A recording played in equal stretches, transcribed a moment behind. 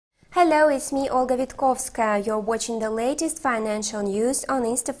Hello, it's me, Olga Vitkovskaya. You're watching the latest financial news on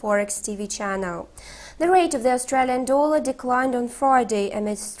InstaForex TV channel. The rate of the Australian dollar declined on Friday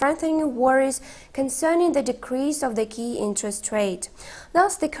amid strengthening worries concerning the decrease of the key interest rate.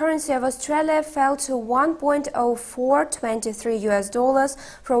 Thus, the currency of Australia fell to $1.0423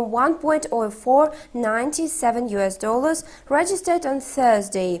 from $1.0497 registered on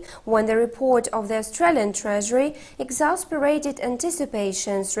Thursday, when the report of the Australian Treasury exasperated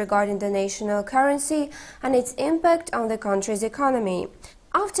anticipations regarding the national currency and its impact on the country's economy.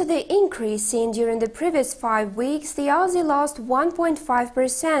 After the increase seen during the previous 5 weeks, the Aussie lost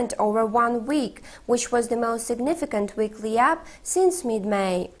 1.5% over 1 week, which was the most significant weekly up since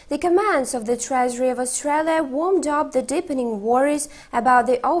mid-May. The commands of the Treasury of Australia warmed up the deepening worries about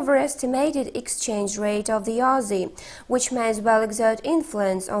the overestimated exchange rate of the Aussie, which may as well exert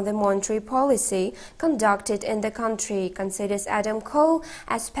influence on the monetary policy conducted in the country, considers Adam Cole,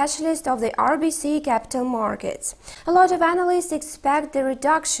 a specialist of the RBC capital markets. A lot of analysts expect the reduction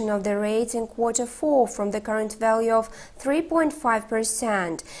of the rates in Q4 from the current value of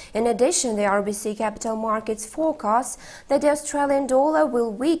 3.5%. In addition, the RBC capital markets forecasts that the Australian dollar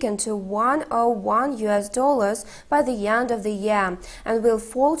will weaken to $1.01 by the end of the year and will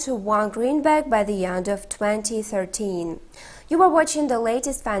fall to 1 greenback by the end of 2013. You are watching the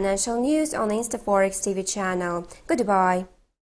latest financial news on InstaForex TV channel. Goodbye.